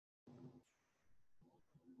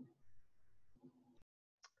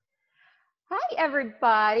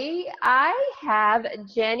everybody. I have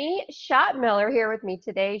Jennie Schottmiller here with me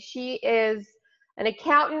today. She is an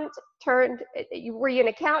accountant turned, were you an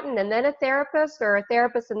accountant and then a therapist, or a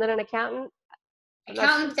therapist and then an accountant?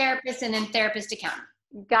 Accountant, therapist, and then therapist, accountant.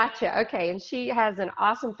 Gotcha. Okay. And she has an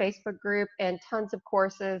awesome Facebook group and tons of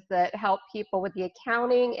courses that help people with the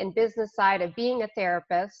accounting and business side of being a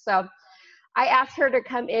therapist. So I asked her to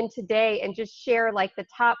come in today and just share like the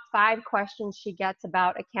top 5 questions she gets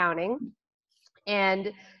about accounting.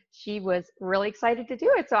 And she was really excited to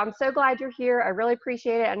do it. So I'm so glad you're here. I really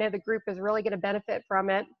appreciate it. I know the group is really going to benefit from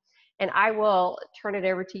it. And I will turn it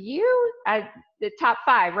over to you at the top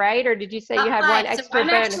 5, right? Or did you say Top you had 5. one extra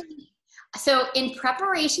bonus? So in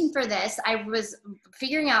preparation for this, I was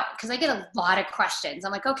figuring out, because I get a lot of questions.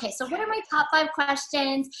 I'm like, okay, so what are my top 5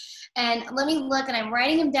 questions? And let me look, and I'm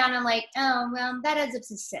writing them down. I'm like, oh, well, that adds up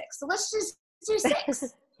to 6. So let's just do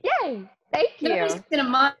 6. Yay. Thank you. Nobody's going to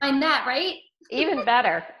mind that, right? Even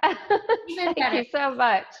better. Even Thank better. you so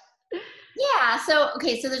much. Yeah. So,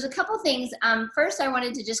 okay. So there's a couple things. First, I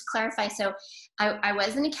wanted to just clarify. So I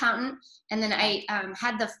was an accountant, and then I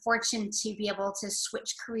had the fortune to be able to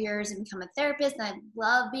switch careers and become a therapist. And I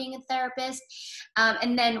love being a therapist.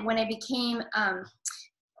 And then when I became,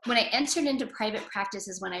 when I entered into private practice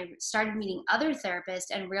is when I started meeting other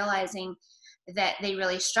therapists and realizing that they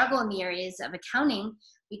really struggle in the areas of accounting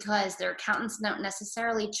because their accountants don't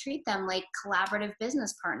necessarily treat them like collaborative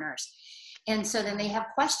business partners. And so then they have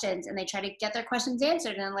questions and they try to get their questions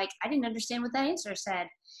answered. And I'm like, I didn't understand what that answer said.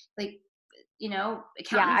 Like, you know,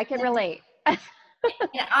 yeah, I can relate. And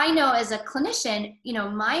I know as a clinician, you know,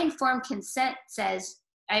 my informed consent says,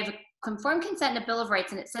 I have a conformed consent and a Bill of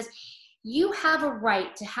Rights, and it says you have a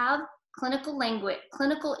right to have clinical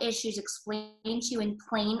clinical issues explained to you in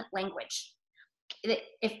plain language.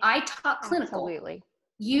 If I talk clinical, Absolutely.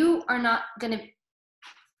 you are not going to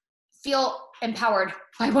feel empowered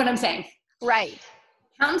by what I'm saying. Right.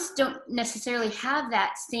 Accountants don't necessarily have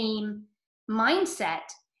that same mindset,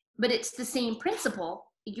 but it's the same principle.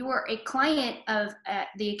 You are a client of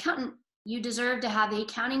the accountant. You deserve to have the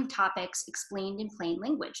accounting topics explained in plain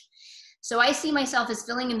language. So I see myself as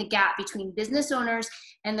filling in the gap between business owners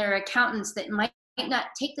and their accountants that might not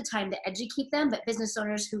take the time to educate them, but business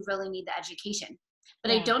owners who really need the education.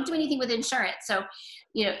 But yeah. I don't do anything with insurance. So,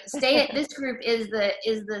 you know, this group is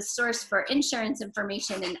the source for insurance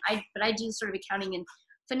information. And I do sort of accounting and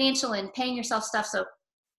financial and paying yourself stuff. So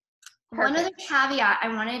Perfect. One other caveat I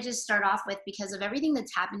want to just start off with, because of everything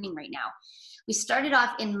that's happening right now. We started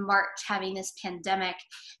off in March having this pandemic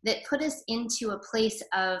that put us into a place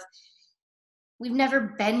of, we've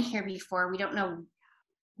never been here before. We don't know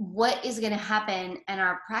what is going to happen. And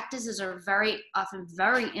our practices are very often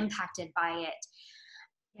very impacted by it.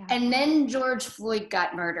 Yeah. And then George Floyd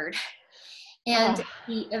got murdered. And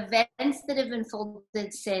the events that have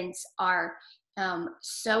unfolded since are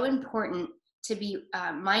so important to be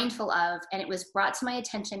mindful of. And it was brought to my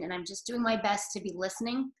attention, and I'm just doing my best to be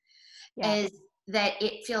listening, is that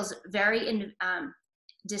it feels very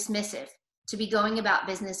dismissive to be going about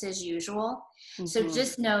business as usual. Mm-hmm. So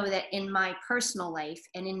just know that in my personal life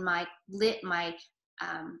and in my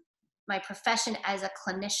profession as a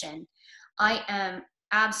clinician, I am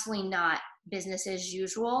absolutely not business as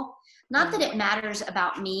usual. Not that it matters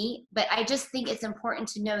about me, but I just think it's important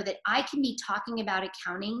to know that I can be talking about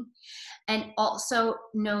accounting and also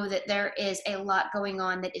know that there is a lot going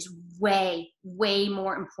on that is way, way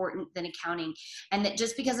more important than accounting. And that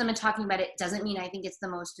just because I'm talking about it doesn't mean I think it's the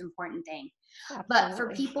most important thing. Absolutely. But for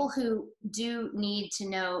people who do need to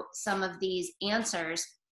know some of these answers,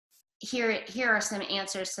 here are some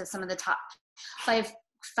answers to some of the top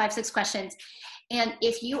 6 questions. And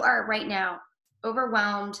if you are right now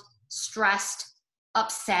overwhelmed, stressed,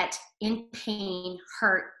 upset, in pain,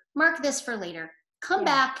 hurt, mark this for later. Come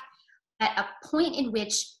back at a point in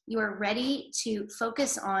which you are ready to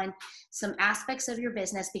focus on some aspects of your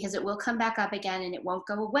business, because it will come back up again and it won't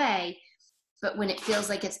go away, but when it feels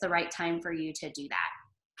like it's the right time for you to do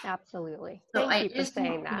that. Absolutely. So Thank you for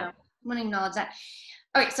saying that. I want to acknowledge that.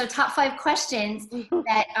 All right, so top 5 questions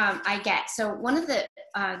that I get. So one of the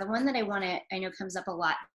one that I know comes up a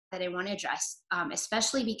lot that I want to address,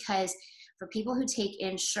 especially because for people who take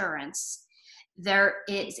insurance, there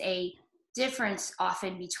is a difference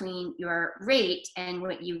often between your rate and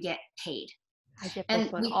what you get paid. I get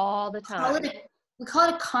this one all the time. We call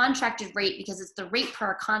it a contracted rate because it's the rate per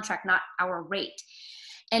our contract, not our rate.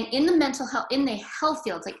 And in the health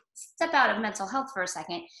field, like step out of mental health for a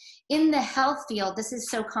second. In the health field, this is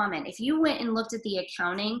so common. If you went and looked at the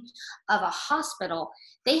accounting of a hospital,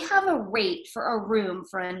 they have a rate for a room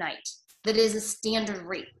for a night that is a standard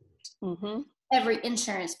rate. Mm-hmm. every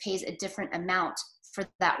insurance pays a different amount for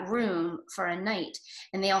that room for a night,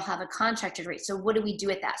 and they all have a contracted rate. So what do we do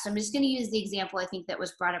with that? So I'm just going to use the example I think that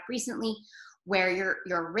was brought up recently, where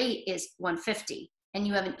your rate is $150 and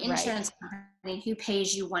you have an insurance company who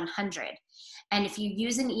pays you $100. And if you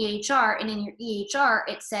use an EHR, and in your EHR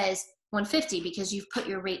it says $150 because you've put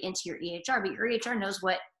your rate into your EHR, but your EHR knows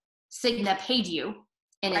what Cigna paid you,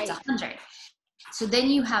 and it's $100. So then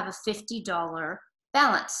you have a $50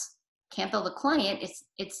 balance. Can't bill the client.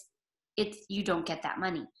 It's you don't get that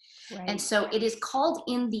money. Right. And so it is called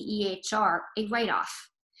in the EHR a write-off.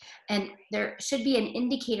 And there should be an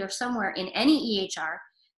indicator somewhere in any EHR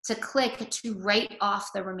to click to write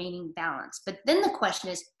off the remaining balance. But then the question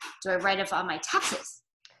is, do I write off all my taxes?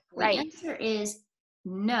 Right. The answer is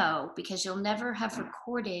no, because you'll never have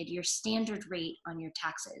recorded your standard rate on your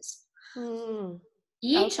taxes.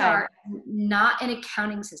 EHR, not an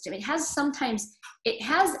accounting system. It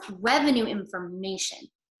has revenue information,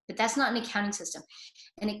 but that's not an accounting system.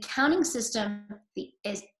 An accounting system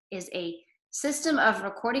is a system of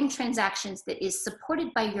recording transactions that is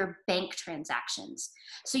supported by your bank transactions.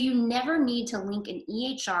 So you never need to link an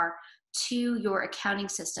EHR to your accounting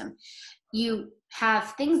system. You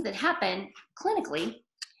have things that happen clinically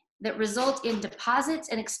that result in deposits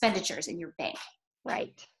and expenditures in your bank.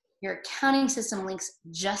 Right. Your accounting system links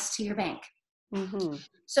just to your bank. Mm-hmm.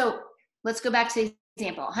 So let's go back to the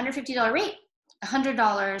example. $150 rate,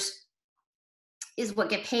 $100 is what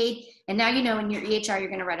get paid. And now you know in your EHR you're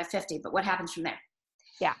going to write a 50, but what happens from there?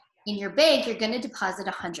 Yeah. In your bank, you're going to deposit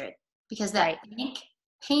 100 because that bank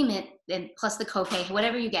payment and plus the copay,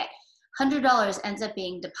 whatever you get, $100 ends up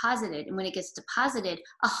being deposited. And when it gets deposited,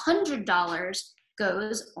 $100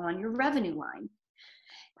 goes on your revenue line.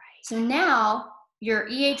 Right. So now your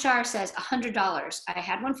EHR says $100. I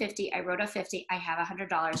had $150. I wrote a 50. I have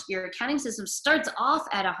 $100. Your accounting system starts off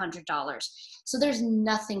at $100. So there's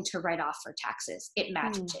nothing to write off for taxes. It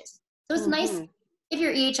matches. So it's nice if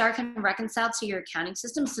your EHR can reconcile to your accounting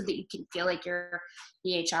system so that you can feel like your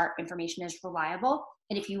EHR information is reliable.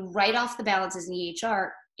 And if you write off the balances in EHR,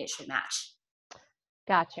 it should match.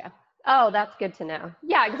 Gotcha. Oh, that's good to know.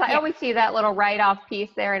 Yeah, because I always see that little write-off piece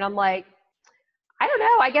there, and I'm like, I don't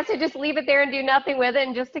know. I guess I just leave it there and do nothing with it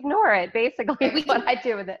and just ignore it, basically, is what I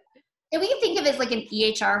do with it. And we can think of it as like an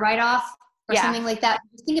EHR write-off or something like that.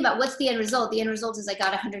 Just think about what's the end result. The end result is I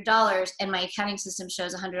got $100 and my accounting system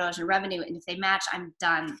shows $100 in revenue. And if they match, I'm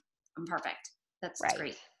done. I'm perfect. That's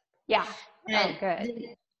great. Yeah. And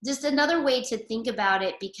good. Just another way to think about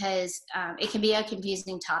it, because it can be a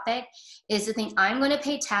confusing topic, is to think I'm going to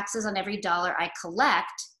pay taxes on every dollar I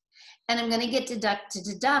collect, and I'm going to get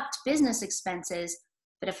deduct business expenses.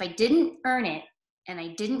 But if I didn't earn it and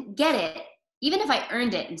I didn't get it, even if I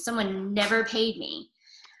earned it and someone never paid me,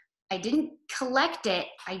 I didn't collect it,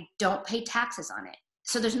 I don't pay taxes on it.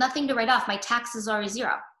 So there's nothing to write off. My taxes are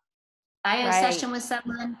zero. I had a session with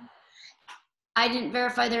someone. I didn't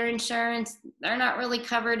verify their insurance. They're not really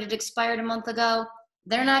covered. It expired a month ago.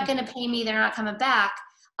 They're not going to pay me. They're not coming back.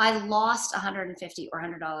 I lost $150 or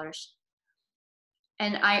 $100.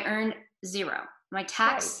 And I earned zero. My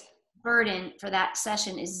tax burden for that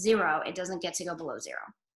session is zero. It doesn't get to go below zero.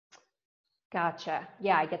 Gotcha.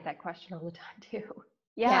 Yeah, I get that question all the time too.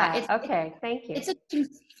 Yeah. Okay. Thank you. It's a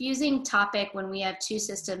confusing topic when we have two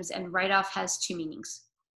systems and write-off has two meanings.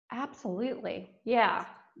 Absolutely. Yeah.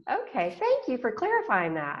 Okay. Thank you for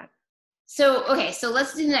clarifying that. So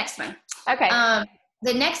let's do the next one. Okay.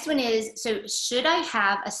 The next one is, so should I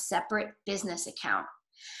have a separate business account?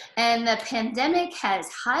 And the pandemic has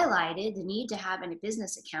highlighted the need to have a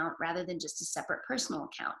business account rather than just a separate personal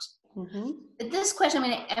account. Mm-hmm. But this question,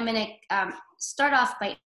 I'm going to start off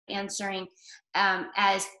by answering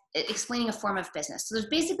as explaining a form of business. So there's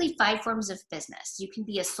basically 5 forms of business. You can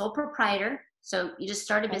be a sole proprietor. So you just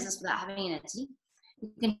start a business without having an entity. You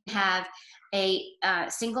can have a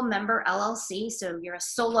single member LLC. So you're a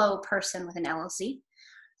solo person with an LLC.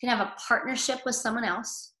 You can have a partnership with someone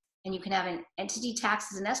else. And you can have an entity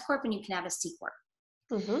tax as an S Corp, and you can have a C Corp.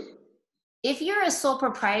 Mm-hmm. If you're a sole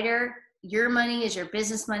proprietor, your money is your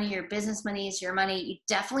business money is your money. You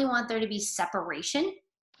definitely want there to be separation.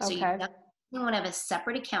 So you definitely want to have a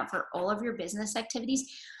separate account for all of your business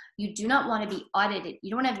activities. You do not want to be audited.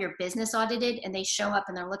 You don't want to have your business audited and they show up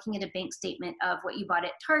and they're looking at a bank statement of what you bought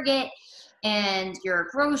at Target and your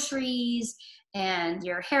groceries and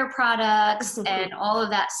your hair products and all of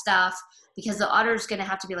that stuff, because the auditor's going to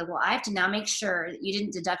have to be like, well, I have to now make sure that you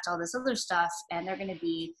didn't deduct all this other stuff, and they're going to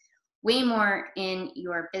be way more in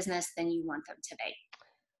your business than you want them to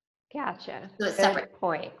be. Gotcha. So it's separate.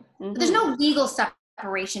 Point. Mm-hmm. But there's no legal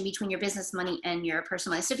separation between your business money and your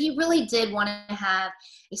personal money. So if you really did want to have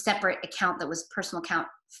a separate account that was personal account,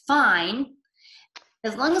 fine,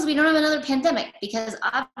 as long as we don't have another pandemic, because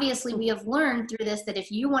obviously we have learned through this that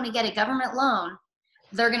if you want to get a government loan,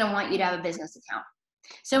 they're going to want you to have a business account.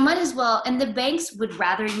 So might as well, and the banks would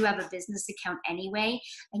rather you have a business account anyway,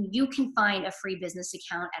 and you can find a free business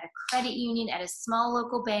account at a credit union, at a small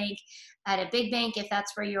local bank, at a big bank if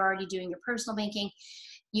that's where you're already doing your personal banking.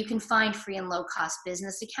 You can find free and low cost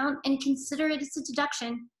business account and consider it as a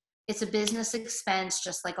deduction. It's a business expense,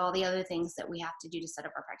 just like all the other things that we have to do to set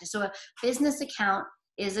up our practice. So a business account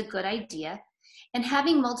is a good idea. And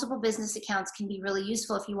having multiple business accounts can be really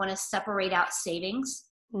useful if you want to separate out savings.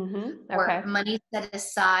 Okay. Or money set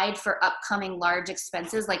aside for upcoming large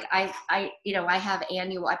expenses. Like I have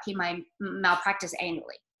I pay my malpractice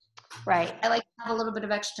annually. Right. I like to have a little bit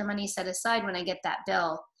of extra money set aside when I get that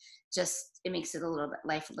bill. Just, it makes it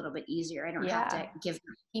life a little bit easier. I don't have to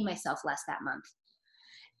pay myself less that month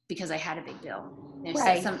because I had a big bill.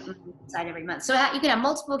 Set some aside every month. So you can have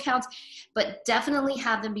multiple accounts, but definitely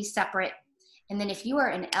have them be separate. And then if you are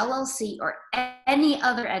an LLC or any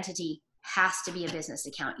other entity, has to be a business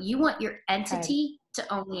account. You want your entity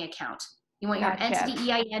to own the account. You want your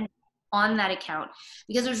entity EIN on that account,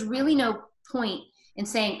 because there's really no point in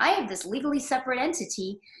saying, I have this legally separate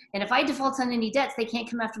entity, and if I default on any debts, they can't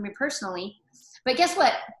come after me personally. But guess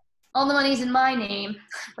what? All the money's in my name.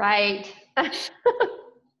 Right.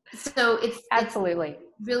 So it's absolutely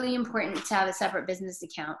really important to have a separate business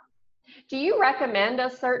account. Do you recommend a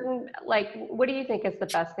certain, what do you think is the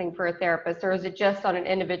best thing for a therapist, or is it just on an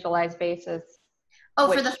individualized basis?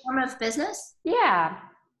 For the form of business? Yeah.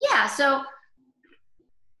 Yeah. So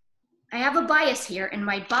I have a bias here, and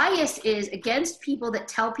my bias is against people that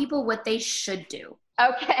tell people what they should do.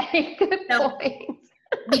 Okay. Good point.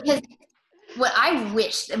 Because what I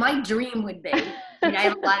wish, and my dream would be, I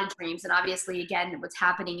have a lot of dreams, and obviously, again, what's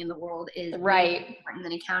happening in the world is right. more important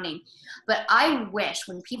than accounting. But I wish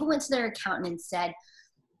when people went to their accountant and said,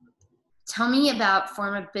 tell me about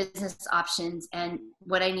form of business options and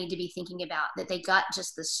what I need to be thinking about, that they got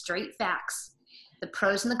just the straight facts, the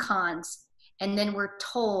pros and the cons, and then were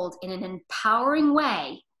told in an empowering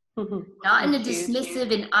way, not in a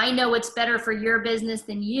dismissive and I know what's better for your business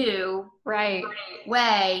than you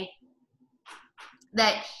way,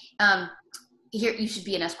 that here, you should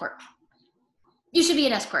be an S corp. You should be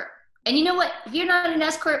an S corp. And you know what? If you're not an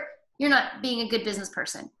S corp, you're not being a good business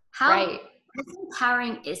person. How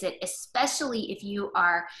empowering is it, especially if you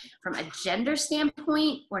are from a gender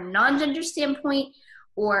standpoint or non-gender standpoint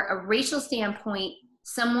or a racial standpoint,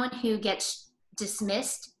 someone who gets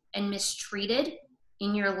dismissed and mistreated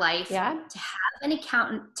in your life, to have an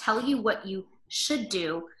accountant tell you what you should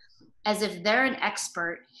do as if they're an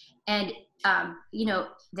expert. And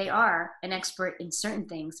they are an expert in certain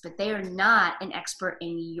things, but they are not an expert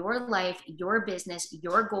in your life, your business,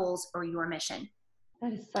 your goals, or your mission.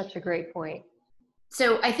 That is such a great point.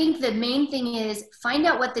 So I think the main thing is find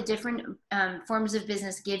out what the different forms of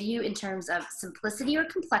business give you in terms of simplicity or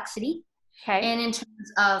complexity, and in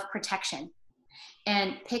terms of protection,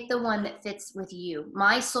 and pick the one that fits with you.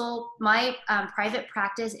 My private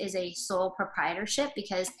practice is a sole proprietorship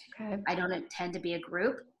because I don't intend to be a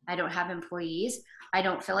group. I don't have employees. I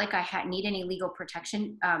don't feel like I need any legal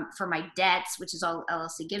protection for my debts, which is all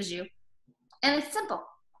LLC gives you. And it's simple.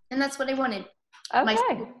 And that's what I wanted. My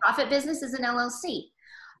profit business is an LLC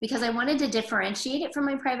because I wanted to differentiate it from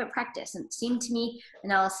my private practice. And it seemed to me an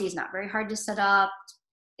LLC is not very hard to set up.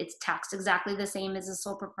 It's taxed exactly the same as a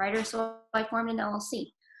sole proprietor. So I formed an LLC.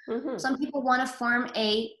 Some people want to form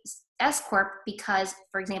a S corp because,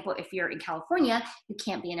 for example, if you're in California, you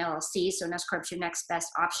can't be an LLC. So an S corp is your next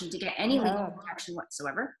best option to get any legal protection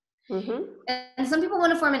whatsoever. And some people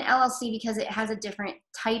want to form an LLC because it has a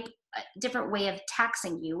different way of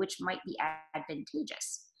taxing you, which might be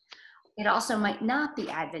advantageous. It also might not be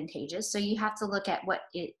advantageous. So you have to look at what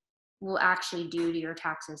it will actually do to your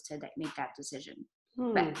taxes to make that decision.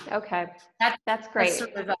 That's great. That's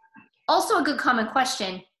sort of also a good common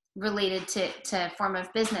question related to form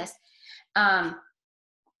of business.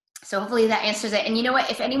 So hopefully that answers it. And you know what,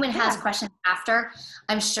 if anyone has questions after,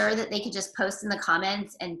 I'm sure that they could just post in the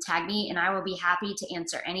comments and tag me, and I will be happy to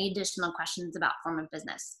answer any additional questions about form of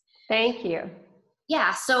business. Thank you.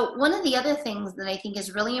 Yeah. So one of the other things that I think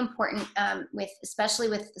is really important, especially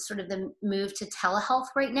with sort of the move to telehealth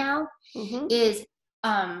right now, is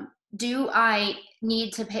do I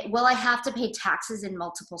need to pay? Will I have to pay taxes in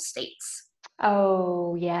multiple states?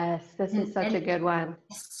 Oh, yes. This is such a good one.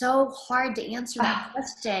 It's so hard to answer that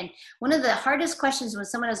question. One of the hardest questions when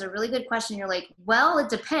someone has a really good question, you're like, well, it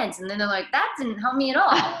depends. And then they're like, that didn't help me at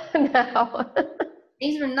all. No.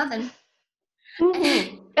 Things were nothing.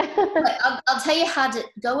 Mm-hmm. But I'll tell you how to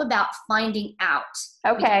go about finding out.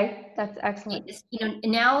 Okay, that's excellent.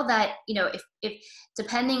 Now that, if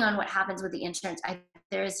depending on what happens with the insurance,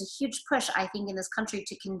 there is a huge push, I think, in this country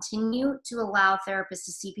to continue to allow therapists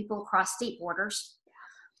to see people across state borders,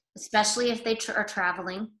 especially if they are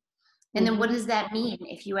traveling. And then what does that mean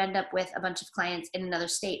if you end up with a bunch of clients in another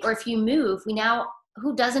state? Or if you move,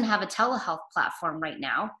 who doesn't have a telehealth platform right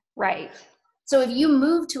now? Right. So if you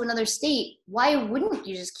move to another state, why wouldn't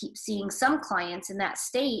you just keep seeing some clients in that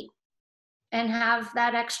state and have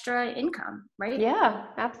that extra income, right? Yeah,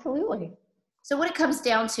 absolutely. So what it comes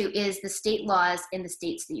down to is the state laws in the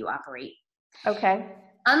states that you operate. Okay.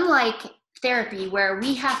 Unlike therapy, where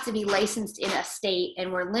we have to be licensed in a state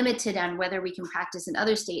and we're limited on whether we can practice in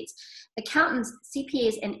other states, accountants,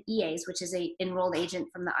 CPAs, and EAs, which is a enrolled agent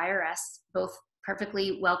from the IRS, both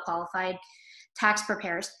perfectly well qualified tax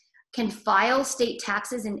preparers, can file state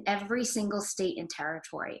taxes in every single state and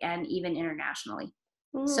territory, and even internationally.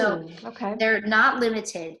 So okay. they're not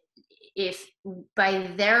limited if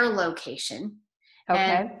by their location,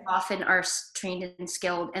 and often are trained and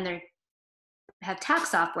skilled, and they have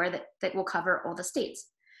tax software that will cover all the states.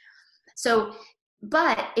 So,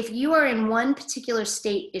 but if you are in one particular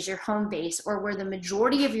state is your home base, or where the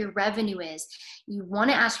majority of your revenue is, you want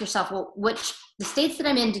to ask yourself, well, the states that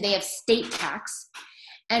I'm in, do they have state tax?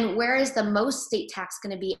 And where is the most state tax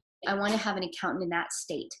going to be? I want to have an accountant in that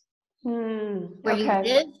state. Where you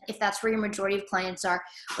live, if that's where your majority of clients are,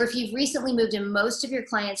 or if you've recently moved and most of your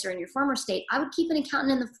clients are in your former state, I would keep an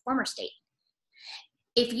accountant in the former state.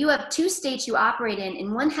 If you have two states you operate in,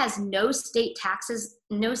 and one has no state taxes,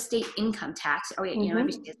 no state income tax, or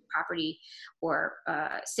every state has property or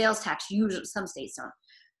sales tax, usually some states don't,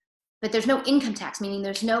 but there's no income tax, meaning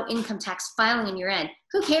there's no income tax filing in your end.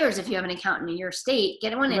 Who cares if you have an accounnt in your state?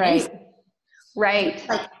 Get one in any state. Right.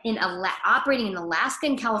 Like operating in Alaska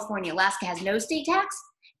and California. Alaska has no state tax.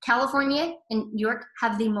 California and New York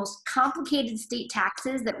have the most complicated state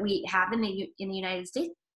taxes that we have in the United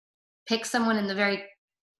States. Pick someone in the very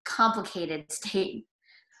complicated state.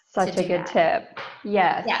 Such a good tip.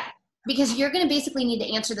 Yes. Yeah. Because you're going to basically need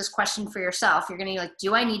to answer this question for yourself. You're going to be like,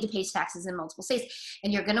 do I need to pay taxes in multiple states?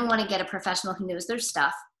 And you're going to want to get a professional who knows their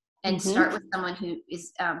stuff, and start with someone who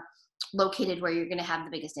is located where you're going to have the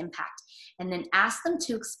biggest impact. And then ask them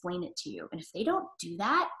to explain it to you. And if they don't do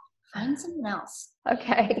that, find someone else.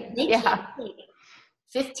 Okay. They can't take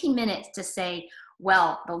 15 minutes to say,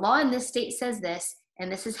 well, the law in this state says this,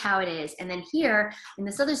 and this is how it is. And then here in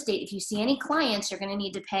this other state, if you see any clients, you're going to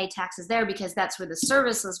need to pay taxes there because that's where the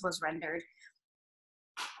services was rendered.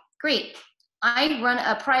 Great. I run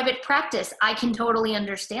a private practice. I can totally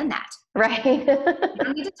understand that. Right. You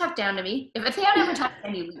don't need to talk down to me. If they don't ever talk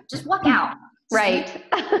to you, just walk out. Right.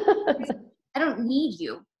 I don't need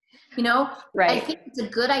you. Right. I think it's a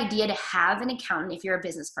good idea to have an accountant if you're a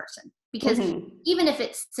business person, because even if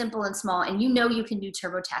it's simple and small and you can do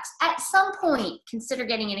TurboTax, at some point consider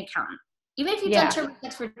getting an accountant. Even if you've done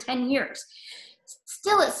TurboTax for 10 years,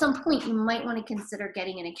 still at some point you might want to consider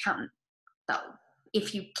getting an accountant. So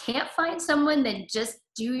if you can't find someone, then just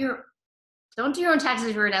don't do your own taxes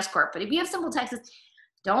if you're an S corp. But if you have simple taxes,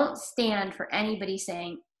 don't stand for anybody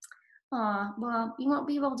saying, oh, well, you won't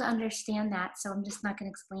be able to understand that, so I'm just not going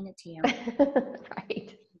to explain it to you.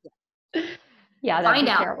 Right. Yeah, that'd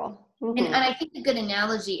be terrible. And I think a good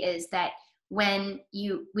analogy is that when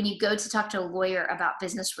you go to talk to a lawyer about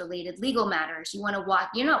business-related legal matters, you're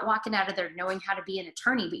not walking out of there knowing how to be an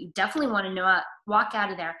attorney, but you definitely want to walk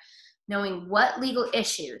out of there knowing what legal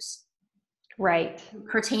issues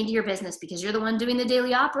pertain to your business, because you're the one doing the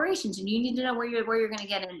daily operations, and you need to know where you're going to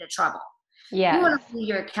get into trouble. Yeah, you want to leave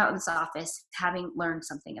your accountant's office having learned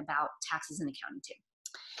something about taxes and accounting too.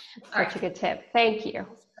 Such a good tip. Thank you.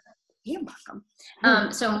 You're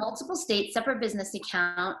welcome. So multiple states, separate business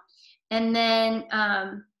account, and then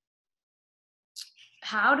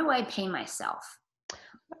how do I pay myself?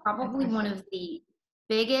 Probably one of the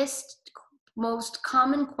biggest, most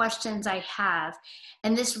common questions I have,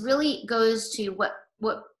 and this really goes to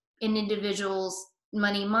what an individual's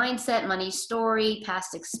money mindset, money story,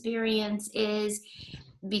 past experience is,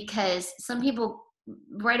 because some people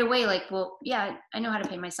right away like, well, yeah, I know how to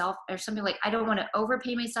pay myself, or something like, I don't want to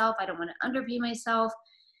overpay myself, I don't want to underpay myself.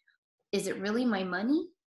 Is it really my money?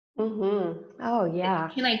 Oh yeah.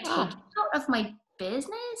 Can I take it out of my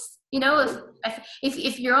business?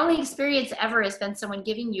 If your only experience ever has been someone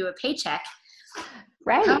giving you a paycheck,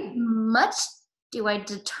 right? How much do I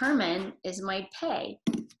determine is my pay?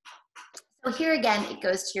 So here again, it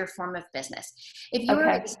goes to your form of business. If you are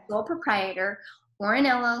a sole proprietor or an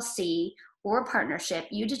LLC or a partnership,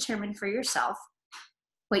 you determine for yourself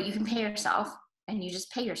what you can pay yourself, and you just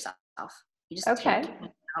pay yourself. You just Okay. take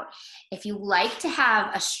it out. If you like to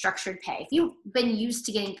have a structured pay, if you've been used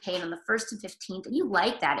to getting paid on the 1st and 15th, and you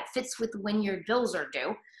like that, it fits with when your bills are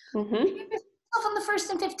due, Mm-hmm. pay yourself on the 1st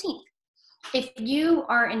and 15th. If you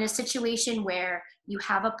are in a situation where you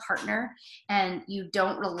have a partner and you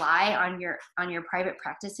don't rely on your private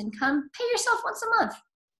practice income, pay yourself once a month.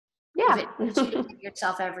 Yeah. If it you pay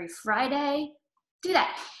yourself every Friday, do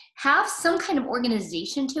that. Have some kind of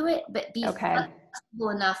organization to it, but be Okay. flexible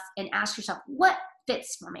enough and ask yourself, what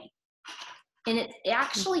fits for me? And it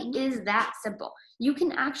actually is that simple. You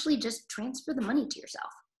can actually just transfer the money to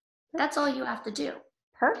yourself. That's all you have to do.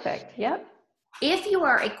 Perfect. Yep. If you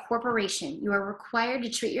are a corporation, you are required to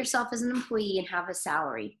treat yourself as an employee and have a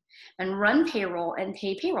salary and run payroll and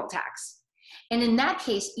pay payroll tax. And in that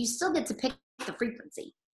case, you still get to pick the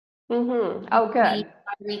frequency. Mm-hmm. Oh, good.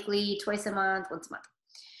 Weekly, twice a month, once a month.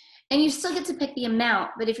 And you still get to pick the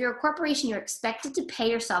amount. But if you're a corporation, you're expected to pay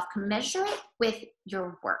yourself commensurate with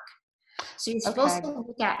your work. So you're supposed to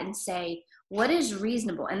look at and say, what is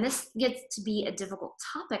reasonable? And this gets to be a difficult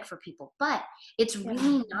topic for people, but it's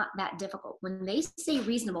really not that difficult. When they say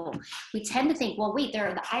reasonable, we tend to think, well, wait,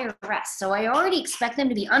 they're the IRS, so I already expect them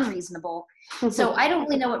to be unreasonable. So I don't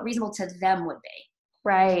really know what reasonable to them would be.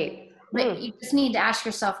 Right. But you just need to ask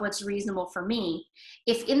yourself what's reasonable for me.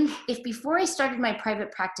 If before I started my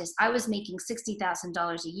private practice, I was making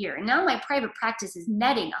 $60,000 a year, and now my private practice is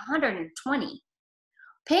netting 120.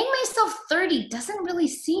 Paying myself 30 doesn't really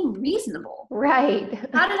seem reasonable. Right.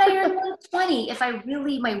 How did I earn 120 if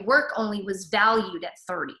my work only was valued at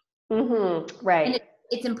 30? Mm-hmm. Right. And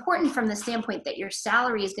it's important from the standpoint that your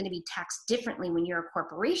salary is going to be taxed differently when you're a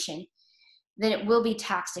corporation than it will be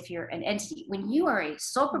taxed if you're an entity. When you are a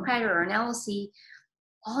sole proprietor or an LLC,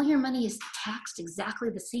 all your money is taxed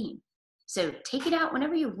exactly the same. So take it out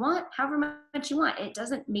whenever you want, however much you want. It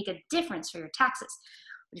doesn't make a difference for your taxes.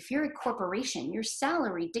 But if you're a corporation, your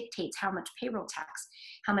salary dictates how much payroll tax,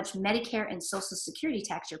 how much Medicare and Social Security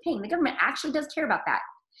tax you're paying. The government actually does care about that.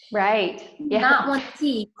 Right. You do not want to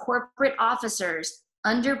see corporate officers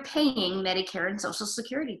underpaying Medicare and Social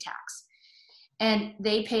Security tax. And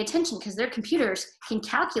they pay attention because their computers can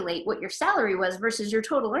calculate what your salary was versus your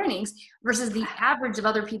total earnings versus the average of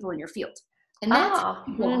other people in your field. And that's how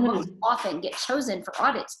people most often get chosen for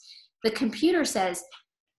audits. The computer says,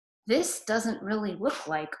 this doesn't really look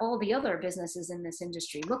like all the other businesses in this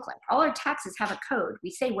industry look like. All our taxes have a code.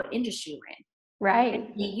 We say what industry we're in. Right.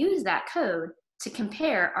 And we use that code to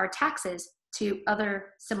compare our taxes to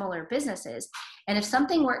other similar businesses. And if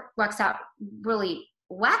something works out really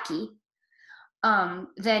wacky,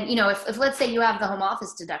 then, if let's say you have the home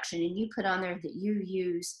office deduction and you put on there that you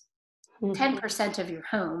use 10% of your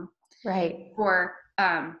home. Right. Or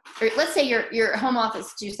let's say your home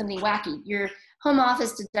office do something wacky. Your home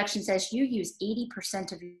office deduction says you use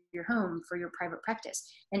 80% of your home for your private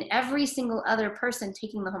practice. And every single other person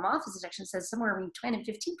taking the home office deduction says somewhere between 20 and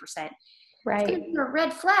 15%. Right. It's going to be a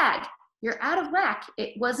red flag. You're out of whack.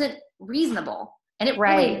 It wasn't reasonable. And it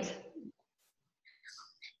Right. really.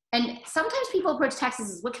 And sometimes people approach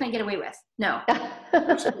taxes as, what can I get away with? No.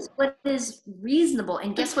 What is reasonable?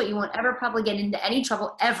 And guess what? You won't ever probably get into any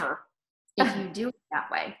trouble ever if you do it that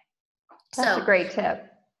way. That's a great tip.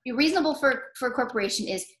 Be reasonable for a corporation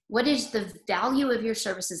is, what is the value of your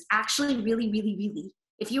services actually really, really, really?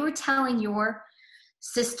 If you were telling your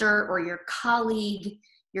sister or your colleague,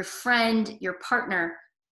 your friend, your partner,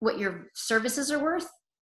 what your services are worth,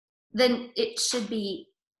 then it should be,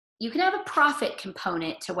 you can have a profit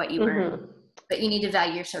component to what you earn, but you need to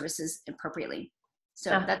value your services appropriately. So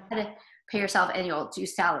that's how to pay yourself, and you'll do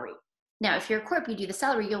salary. Now, if you're a corp, you do the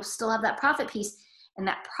salary, you'll still have that profit piece. And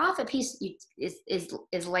that profit piece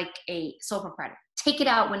is like a sole proprietor. Take it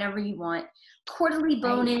out whenever you want. Quarterly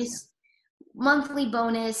bonus, monthly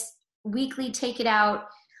bonus, weekly, take it out.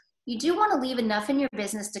 You do want to leave enough in your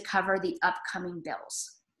business to cover the upcoming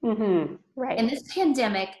bills. Right. In this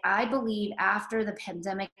pandemic, I believe after the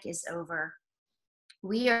pandemic is over,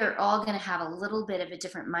 we are all going to have a little bit of a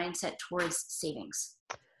different mindset towards savings.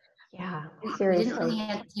 Yeah, We seriously. didn't really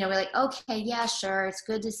have, we're like, okay, yeah, sure. It's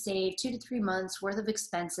good to save 2 to 3 months worth of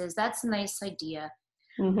expenses. That's a nice idea.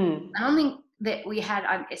 I don't think that we had,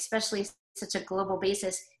 on especially such a global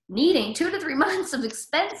basis, needing 2 to 3 months of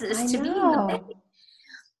expenses to be in the bank.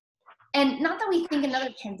 And not that we think another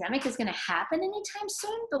pandemic is going to happen anytime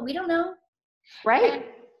soon, but we don't know. Right.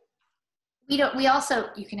 And we also,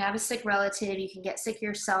 you can have a sick relative, you can get sick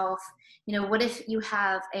yourself. What if you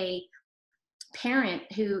have a parent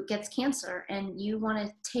who gets cancer and you want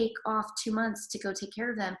to take off 2 months to go take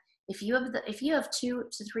care of them? If you have 2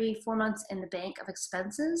 to 3, 4 months in the bank of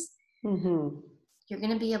expenses, you're you're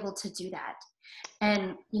going to be able to do that.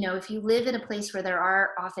 And, if you live in a place where there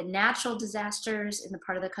are often natural disasters in the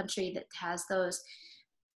part of the country that has those,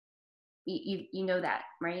 you know that,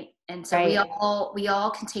 right? And so Right. we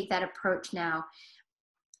all can take that approach now.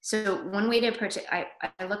 So one way to approach it, I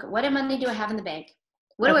look at what money do I have in the bank?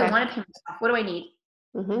 What do I want to pay myself? What do I need?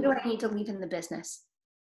 What do I need to leave in the business?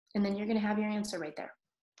 And then you're going to have your answer right there.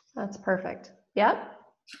 That's perfect. Yep.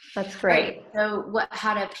 That's great. Right. So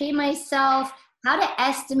how to pay myself, how to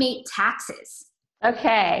estimate taxes.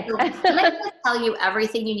 Okay. So can I just tell you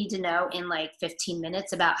everything you need to know in like 15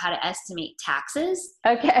 minutes about how to estimate taxes?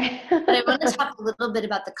 Okay. But I want to talk a little bit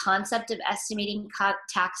about the concept of estimating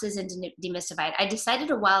taxes and demystify it. I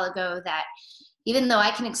decided a while ago that even though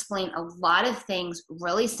I can explain a lot of things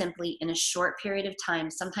really simply in a short period of time,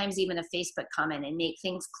 sometimes even a Facebook comment, and make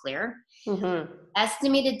things clear,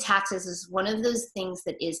 estimated taxes is one of those things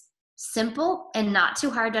that is simple and not too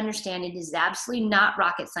hard to understand. It is absolutely not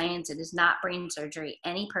rocket science. It is not brain surgery.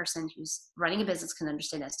 Any person who's running a business can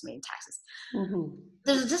understand estimated taxes.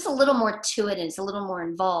 There's just a little more to it, and it's a little more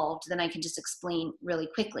involved than I can just explain really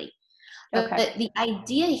quickly. Okay. But the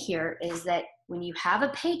idea here is that when you have a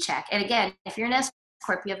paycheck, and again, if you're an S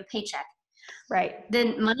Corp, you have a paycheck. Right.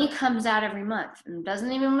 Then money comes out every month and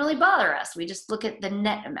doesn't even really bother us. We just look at the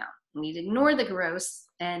net amount. We ignore the gross,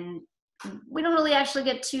 and we don't really actually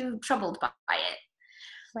get too troubled by it.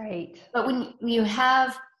 Right. But when you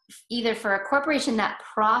have either for a corporation, that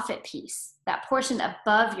profit piece, that portion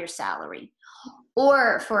above your salary,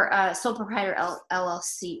 or for a sole proprietor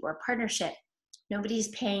LLC or partnership, nobody's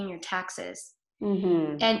paying your taxes.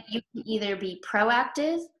 And you can either be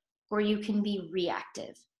proactive or you can be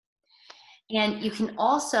reactive. And you can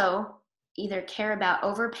also either care about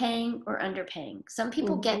overpaying or underpaying. Some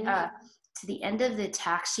people get to the end of the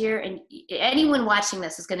tax year, and anyone watching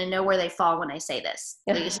this is going to know where they fall when I say this.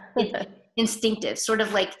 Like it's instinctive, sort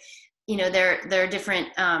of like, there are different,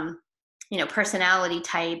 personality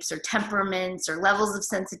types or temperaments or levels of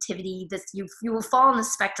sensitivity. You will fall on the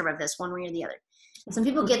spectrum of this one way or the other. And some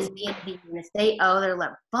people get to the end of the year, and if they owe, they're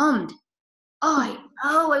like bummed. Oh,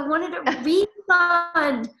 I wanted a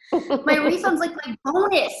refund. My refund's like my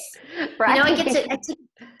bonus. Right. I take a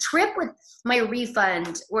trip with my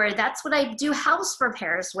refund, or that's what I do house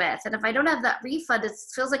repairs with. And if I don't have that refund, it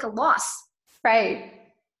feels like a loss. Right.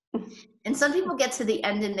 And some people get to the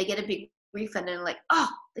end and they get a big refund and they're like, oh,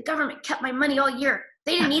 the government kept my money all year.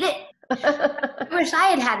 They didn't need it. I wish I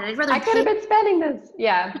had it. I'd rather I could have been spending this.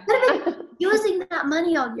 Yeah. I could have been using that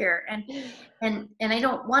money all year, and I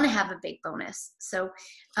don't want to have a big bonus. So,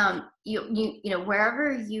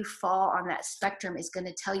 wherever you fall on that spectrum is going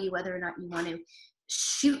to tell you whether or not you want to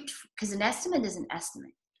shoot, because an estimate is an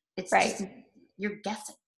estimate. It's just, you're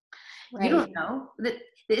guessing. Right. You don't know that,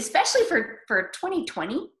 especially for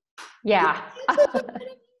 2020. Yeah.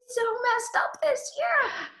 So messed up this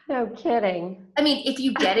year. No kidding. I mean, if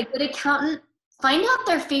you get a good accountant, find out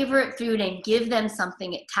their favorite food and give them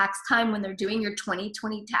something at tax time when they're doing your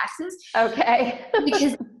 2020 taxes. Okay.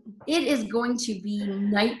 Because it is going to be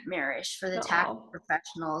nightmarish for the tax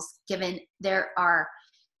professionals, given there are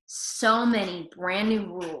so many brand new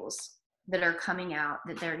rules that are coming out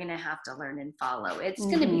that they're going to have to learn and follow. It's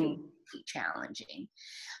going to be challenging.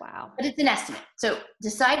 Wow. But it's an estimate. So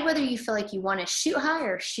decide whether you feel like you want to shoot high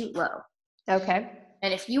or shoot low. Okay.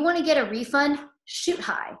 And if you want to get a refund, shoot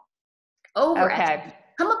high. Overestimate.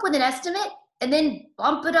 Come up with an estimate and then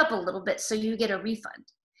bump it up a little bit so you get a refund.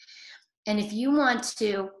 And if you want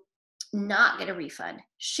to not get a refund,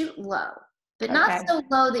 shoot low. But not so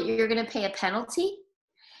low that you're going to pay a penalty,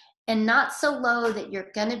 and not so low that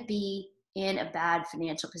you're going to be in a bad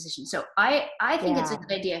financial position. So I think it's a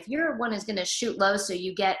good idea. If you're one is going to shoot low, so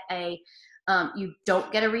you get you don't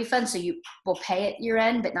get a refund, so you will pay at year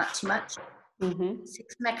end, but not too much. Stick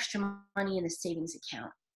some extra money in a savings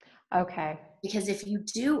account. Okay. Because if you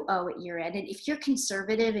do owe at year end, and if you're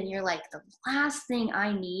conservative and you're like, the last thing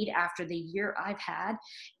I need after the year I've had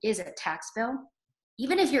is a tax bill,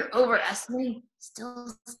 even if you're overestimating, still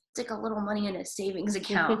stick a little money in a savings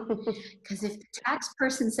account. Because if the tax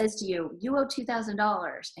person says to you, you owe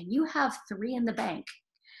 $2,000 and you have $3 in the bank.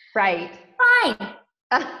 Right.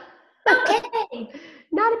 Fine. Okay.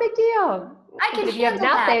 Not a big deal. I can if you have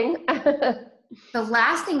nothing. The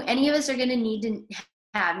last thing any of us are going to need to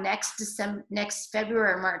have next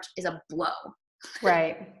February or March is a blow.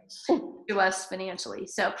 Right. To us financially.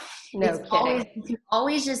 So you can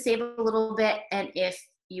always just save a little bit. And if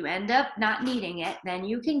you end up not needing it, then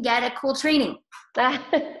you can get a cool training.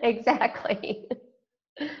 Exactly.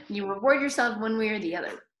 You reward yourself one way or the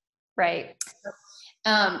other. Right.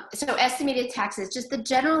 So estimated taxes, just the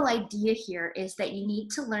general idea here is that you need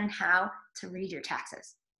to learn how to read your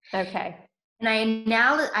taxes. Okay. And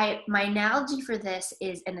my analogy for this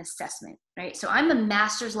is an assessment, right? So I'm a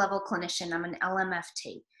master's level clinician. I'm an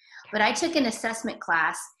LMFT, but I took an assessment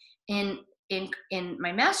class in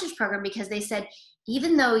my master's program because they said,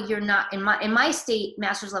 even though you're not in my state,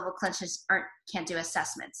 master's level clinicians can't do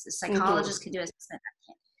assessments. The psychologists can do assessment.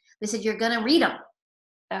 They said, you're going to read them.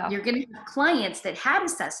 Oh. You're going to have clients that had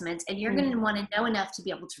assessments, and you're going to want to know enough to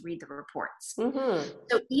be able to read the reports.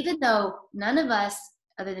 So even though none of us,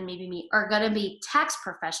 other than maybe me, are going to be tax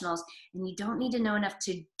professionals, and you don't need to know enough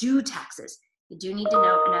to do taxes, you do need to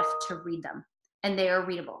know enough to read them, and they are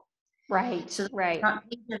readable. Right. So the right. front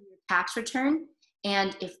page of your tax return,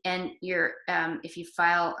 and if you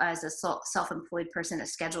file as a self-employed person, a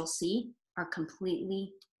Schedule C, are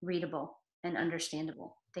completely readable and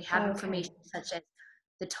understandable. They have information such as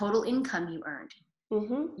the total income you earned,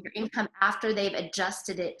 your income after they've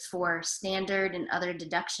adjusted it for standard and other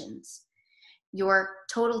deductions, your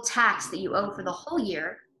total tax that you owe for the whole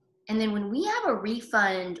year. And then when we have a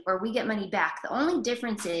refund or we get money back, the only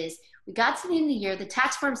difference is we got to the end of the year, the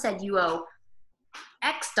tax form said you owe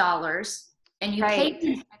X dollars and you paid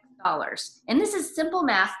in X dollars. And this is simple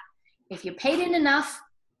math. If you paid in enough,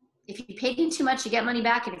 if you paid in too much, you get money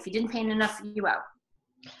back. And if you didn't pay in enough, you owe.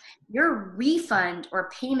 Your refund or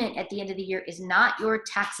payment at the end of the year is not your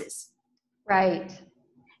taxes. Right.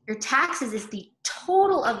 Your taxes is the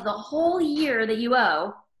total of the whole year that you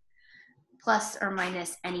owe, plus or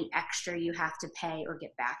minus any extra you have to pay or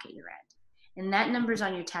get back at your end. And that number's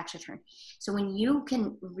on your tax return. So when you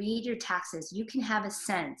can read your taxes, you can have a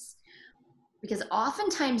sense, because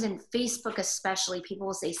oftentimes in Facebook especially, people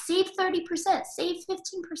will say, save 30%, save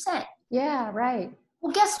 15%. Yeah, right.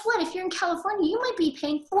 Well, guess what? If you're in California, you might be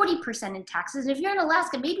paying 40% in taxes. And if you're in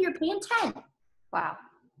Alaska, maybe you're paying 10. Wow.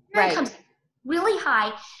 Your income's really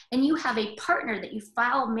high, and you have a partner that you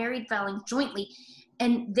married filing jointly,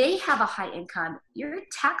 and they have a high income. Your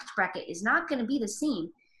tax bracket is not going to be the same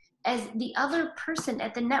as the other person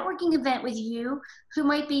at the networking event with you who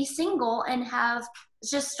might be single and have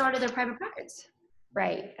just started their private practice.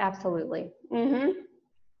 Right. Absolutely.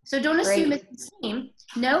 So don't assume it's the same.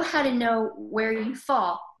 Know how to know where you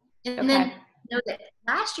fall. And then know that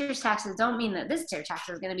last year's taxes don't mean that this year's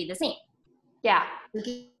taxes is going to be the same. Yeah.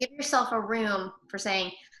 Give yourself a room for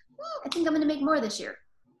saying, I think I'm going to make more this year.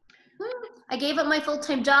 I gave up my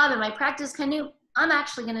full-time job and my practice kind of, I'm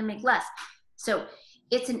actually going to make less. So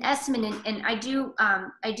it's an estimate, and I do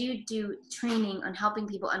training on helping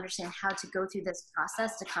people understand how to go through this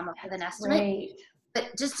process to come up with an estimate. Right.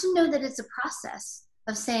 But just to know that it's a process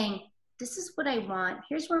of saying, this is what I want.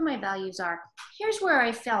 Here's where my values are. Here's where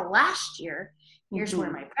I fell last year. Here's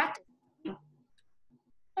where my practice.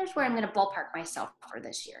 Here's where I'm going to ballpark myself for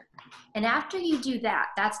this year. And after you do that,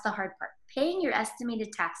 that's the hard part. Paying your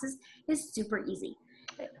estimated taxes is super easy.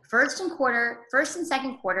 First and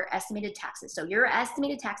second quarter estimated taxes. So your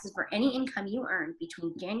estimated taxes for any income you earn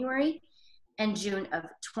between January and June of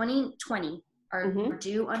 2020 are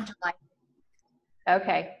due on July.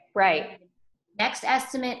 Okay, right. Next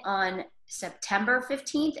estimate on September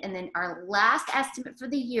 15th, and then our last estimate for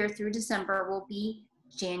the year through December will be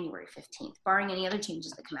January 15th, barring any other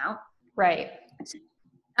changes that come out. Right.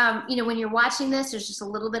 When you're watching this, there's just a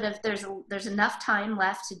little bit of, there's enough time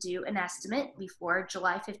left to do an estimate before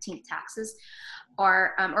July 15th taxes.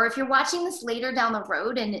 Or if you're watching this later down the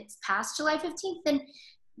road and it's past July 15th, then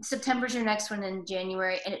September's your next one in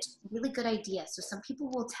January, and it's a really good idea. So some people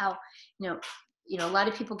will tell, a lot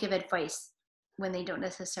of people give advice when they don't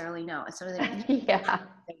necessarily know. And so yeah.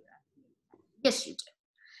 Yes, you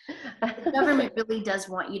do. The government really does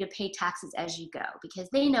want you to pay taxes as you go, because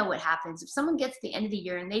they know what happens. If someone gets to the end of the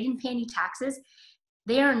year and they didn't pay any taxes,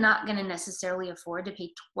 they are not going to necessarily afford to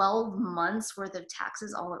pay 12 months worth of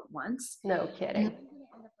taxes all at once. No kidding. And end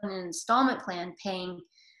up on an installment plan paying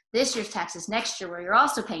this year's taxes next year, where you're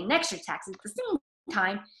also paying next year's taxes at the same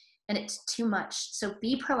time, and it's too much. So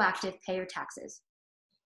be proactive, pay your taxes.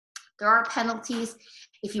 There are penalties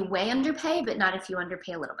if you way underpay, but not if you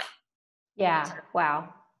underpay a little bit. Yeah.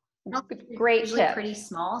 Wow. Great tip. Pretty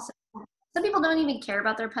small. So some people don't even care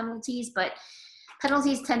about their penalties, but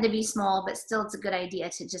penalties tend to be small, but still it's a good idea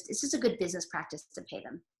to it's just a good business practice to pay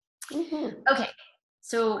them. Okay.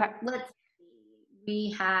 So let's see.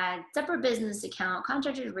 We had separate business account,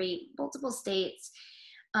 contracted rate, multiple states,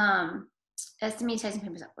 estimated tax and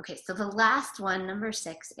payments. Okay. So the last one, number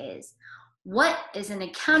 6, is, what is an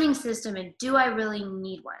accounting system, and do I really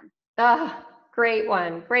need one? Great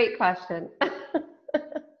one. Great question.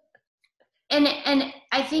 And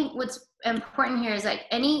I think what's important here is, like,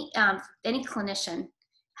 any clinician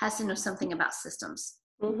has to know something about systems.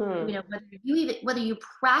 Mm-hmm. Whether you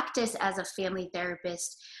practice as a family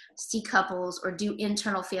therapist, see couples, or do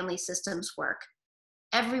internal family systems work,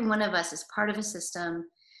 every one of us is part of a system.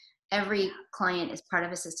 Every client is part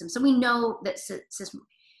of a system. So we know that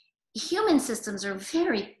human systems are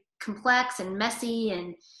very complex and messy,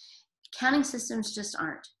 and accounting systems just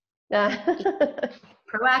aren't. It's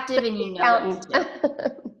proactive, and you know what to do.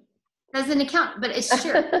 As an accountant, but it's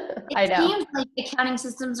true. I know. Seems like accounting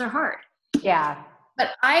systems are hard. Yeah. But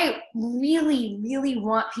I really, really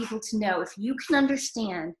want people to know, if you can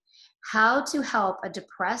understand how to help a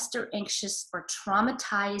depressed or anxious or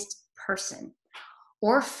traumatized person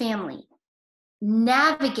or family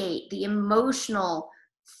navigate the emotional,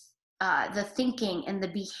 the thinking, and the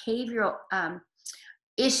behavioral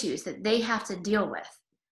issues that they have to deal with,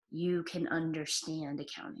 you can understand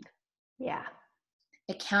accounting. Yeah.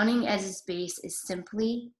 Accounting as its base is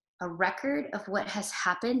simply a record of what has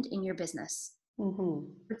happened in your business. Mm-hmm.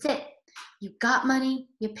 That's it. You got money,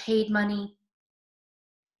 you paid money,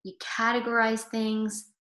 you categorize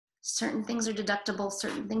things. Certain things are deductible,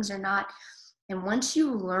 certain things are not. And once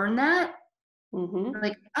you learn that, Mm-hmm. you're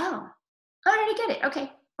like, oh, I already get it.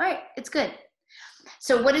 Okay, all right, it's good.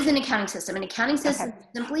 So what is an accounting system? An accounting system is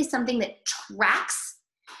simply something that tracks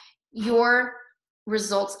your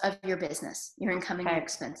results of your business, your income and your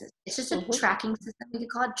expenses. It's just a tracking system. We could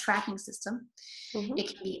call it a tracking system. Mm-hmm. It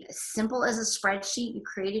can be as simple as a spreadsheet you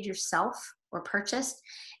created yourself or purchased.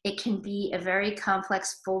 It can be a very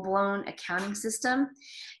complex, full-blown accounting system.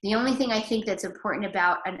 The only thing I think that's important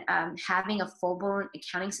about having a full-blown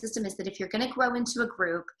accounting system is that if you're going to grow into a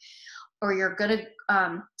group, or you're going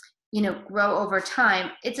to grow over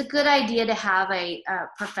time, it's a good idea to have a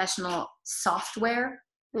professional software.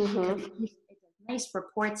 Mm-hmm. Nice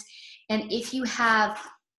reports. And if you have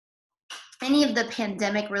any of the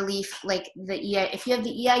pandemic relief, like if you have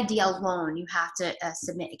the EIDL loan, you have to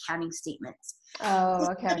submit accounting statements. Oh,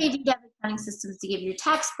 okay. You have accounting systems to give your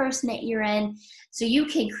tax person at year end, so you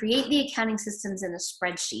can create the accounting systems in a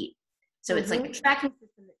spreadsheet. So it's like a tracking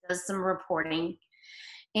system that does some reporting.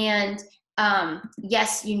 And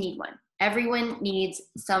yes, you need one. Everyone needs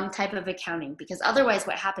some type of accounting, because otherwise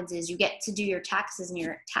what happens is you get to do your taxes and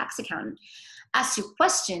your tax accountant asks you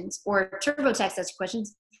questions, or TurboTax asks you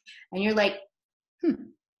questions, and you're like,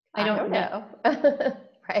 I don't know.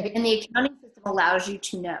 Right. And the accounting system allows you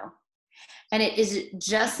to know. And it is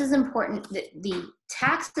just as important that the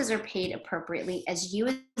taxes are paid appropriately as you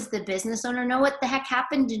as the business owner know what the heck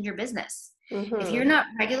happened in your business. Mm-hmm. If you're not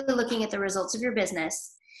regularly looking at the results of your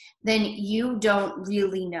business, then you don't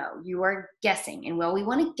really know. You are guessing. And we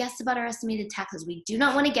want to guess about our estimated taxes. We do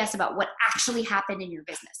not want to guess about what actually happened in your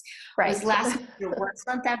business. Right. Was last month your worst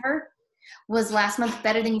month ever? Was last month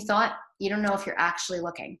better than you thought? You don't know if you're actually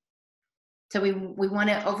looking. So we want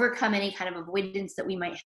to overcome any kind of avoidance that we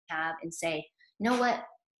might have and say, you know what?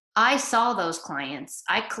 I saw those clients.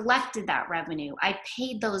 I collected that revenue. I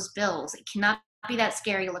paid those bills. It cannot be that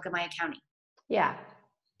scary to look at my accounting. Yeah.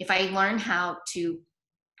 If I learn how to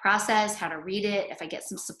process, how to read it, if I get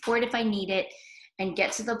some support if I need it, and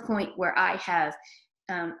get to the point where I have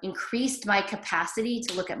increased my capacity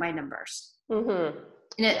to look at my numbers. Mm-hmm.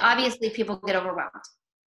 And obviously people get overwhelmed.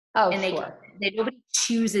 Oh, and sure. Nobody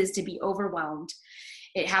chooses to be overwhelmed.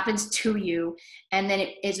 It happens to you, and then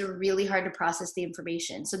it is really hard to process the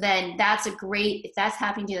information. So then if that's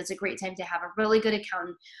happening to you, that's a great time to have a really good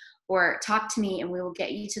accountant, or talk to me, and we will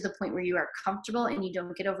get you to the point where you are comfortable and you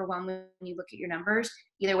don't get overwhelmed when you look at your numbers.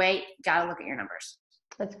 Either way, gotta look at your numbers.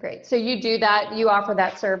 That's great. So you do that, you offer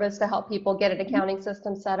that service to help people get an accounting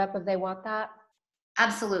system set up if they want that?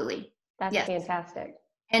 Absolutely. That's yes. Fantastic.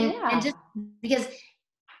 And just because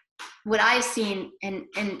what I've seen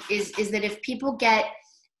is that if people get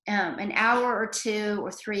an hour or 2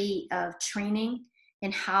 or 3 of training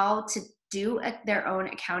in how to do their own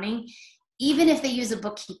accounting, even if they use a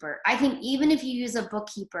bookkeeper, I think even if you use a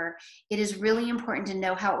bookkeeper, it is really important to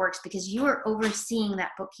know how it works, because you are overseeing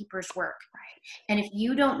that bookkeeper's work. Right. And if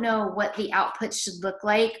you don't know what the output should look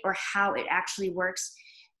like or how it actually works,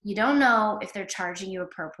 you don't know if they're charging you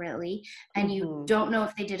appropriately, and you don't know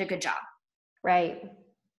if they did a good job. Right.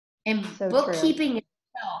 And so bookkeeping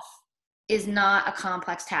itself is not a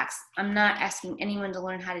complex tax. I'm not asking anyone to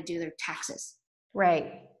learn how to do their taxes.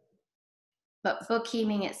 Right. But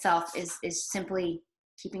bookkeeping itself is simply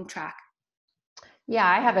keeping track. Yeah,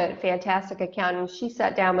 I have a fantastic accountant. She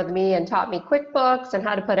sat down with me and taught me QuickBooks and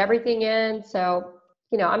how to put everything in. So,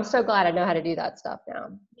 I'm so glad I know how to do that stuff now.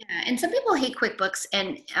 Yeah, and some people hate QuickBooks,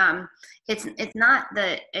 and it's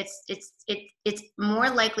more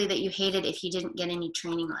likely that you hate it if you didn't get any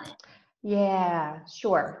training on it. Yeah,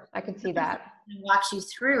 sure. I can see that. Walks you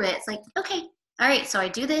through it. It's like, okay, all right, so I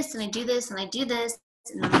do this and I do this and I do this,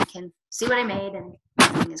 and then I can see what I made and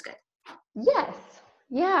everything is good. Yes.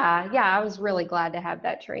 Yeah. Yeah. I was really glad to have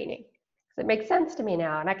that training. It makes sense to me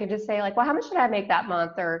now. And I can just say like, well, how much did I make that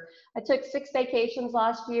month? Or I took 6 vacations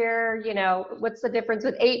last year. What's the difference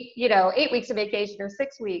with 8 weeks of vacation or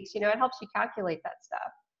 6 weeks? It helps you calculate that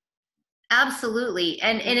stuff. Absolutely.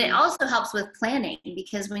 And it also helps with planning,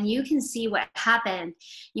 because when you can see what happened,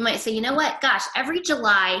 you might say, you know what, gosh, every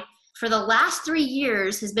July for the last 3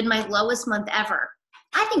 years has been my lowest month ever.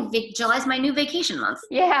 I think July is my new vacation month.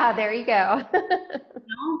 Yeah, there you go.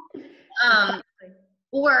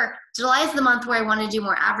 Or July is the month where I want to do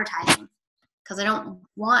more advertising, because I don't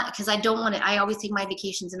want it. I always take my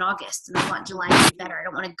vacations in August, and I want July to be better. I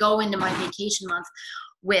don't want to go into my vacation month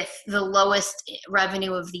with the lowest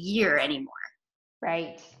revenue of the year anymore.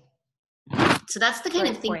 Right. So that's the kind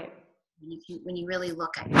of thing point. when you really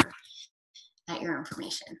look at your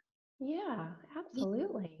information. Yeah,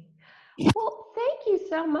 absolutely. Well, thank you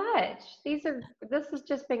so much. This has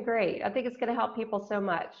just been great. I think it's going to help people so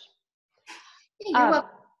much. Yeah, you're welcome.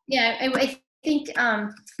 Yeah, I think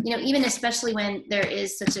even especially when there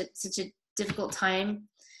is such a difficult time,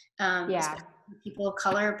 especially for people of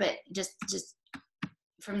color, but just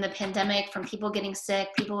from the pandemic, from people getting sick,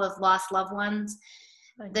 people who have lost loved ones,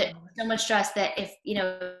 there's so much stress that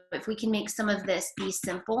if we can make some of this be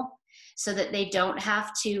simple, so that they don't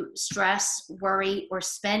have to stress, worry, or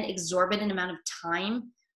spend exorbitant amount of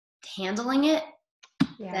time handling it,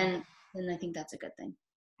 then I think that's a good thing.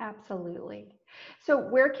 Absolutely. So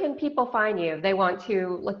where can people find you if they want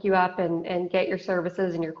to look you up and get your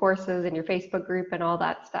services and your courses and your Facebook group and all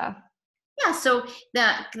that stuff? Yeah, so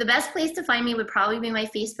the best place to find me would probably be my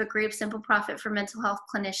Facebook group, Simple Profit for Mental Health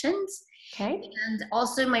Clinicians. Okay. And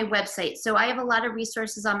also my website. So I have a lot of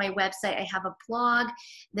resources on my website. I have a blog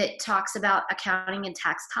that talks about accounting and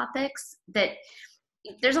tax topics.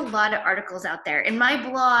 There's a lot of articles out there. And my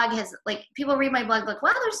blog has, people read my blog like,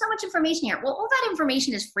 wow, there's so much information here. Well, all that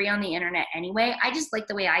information is free on the internet anyway. I just like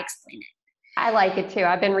the way I explain it. I like it too.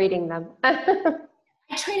 I've been reading them.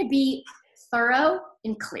 I try to be thorough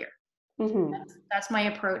and clear. Mm-hmm. That's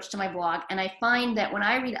my approach to my blog. And I find that when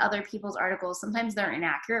I read other people's articles, sometimes they're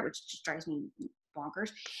inaccurate, which just drives me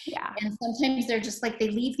bonkers. Yeah. And sometimes they're just they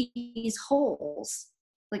leave these holes.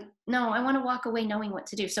 No, I want to walk away knowing what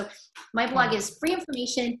to do. So my blog is free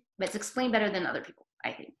information, but it's explained better than other people,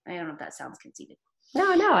 I think. I don't know if that sounds conceited.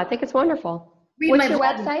 No, I think it's wonderful. What's your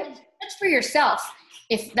website? That's for yourself,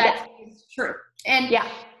 if that is true. And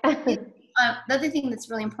the other thing that's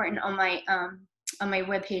really important on my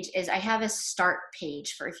webpage is I have a start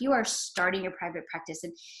page for if you are starting your private practice.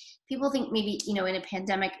 And people think maybe, in a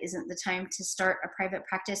pandemic isn't the time to start a private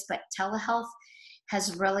practice, but telehealth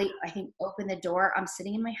has really, I think, opened the door. I'm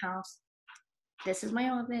sitting in my house. This is my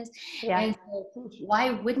office. Yeah. And so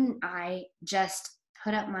why wouldn't I just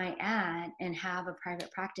put up my ad and have a private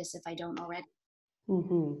practice if I don't already?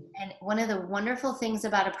 Mm-hmm. And one of the wonderful things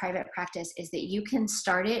about a private practice is that you can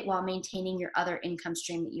start it while maintaining your other income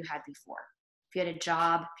stream that you had before. If you had a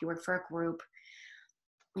job, if you work for a group,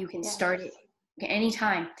 you can start it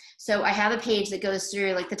anytime. So I have a page that goes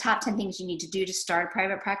through the top 10 things you need to do to start a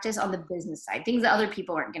private practice on the business side, things that other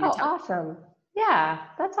people aren't going to tell. Awesome. Yeah,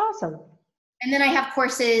 that's awesome. And then I have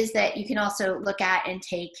courses that you can also look at and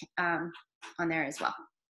take on there as well.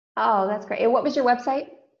 Oh, that's great. And what was your website?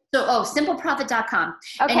 So, simpleprofit.com.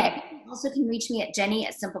 Okay. And you also can reach me at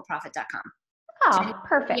Jennie@simpleprofit.com. Oh, Jennie,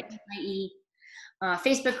 perfect.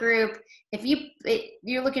 Facebook group. If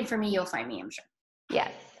you're looking for me, you'll find me, I'm sure.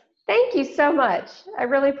 Yes. Thank you so much. I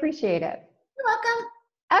really appreciate it. You're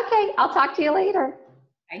welcome. Okay. I'll talk to you later.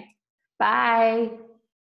 Bye. Bye.